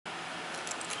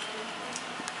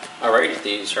Alright,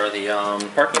 these are the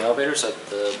parking elevators at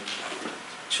the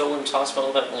Children's Hospital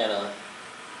of Atlanta.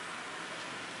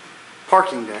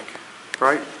 Parking deck,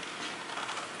 right?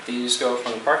 These go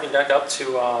from the parking deck up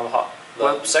to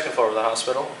the second floor of the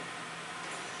hospital.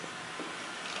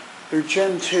 They're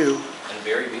Gen 2. And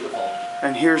very beautiful.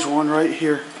 And here's one right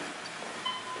here.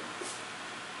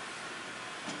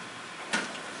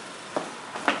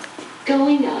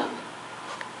 Going up.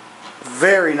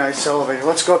 Very nice elevator.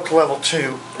 Let's go up to level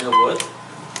 2. Real wood.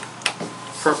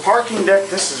 For a parking deck,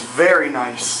 this is very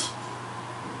nice.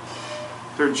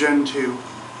 They're Gen 2.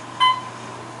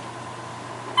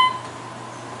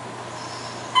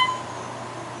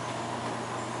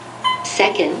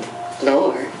 Second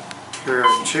floor. Here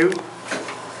are 2.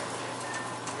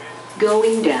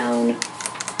 Going down.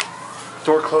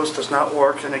 Door closed does not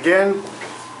work. And again,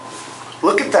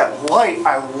 look at that light.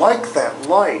 I like that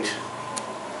light.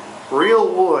 Real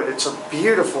wood. It's a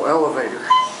beautiful elevator.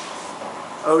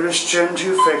 Otis Gen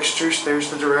 2 fixtures. There's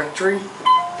the directory.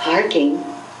 Parking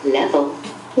level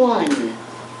 1.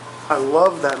 I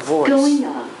love that voice. Going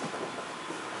up.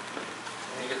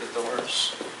 And you get the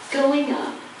doors. Going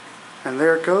up. And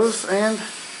there it goes, and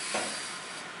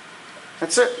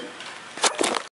that's it.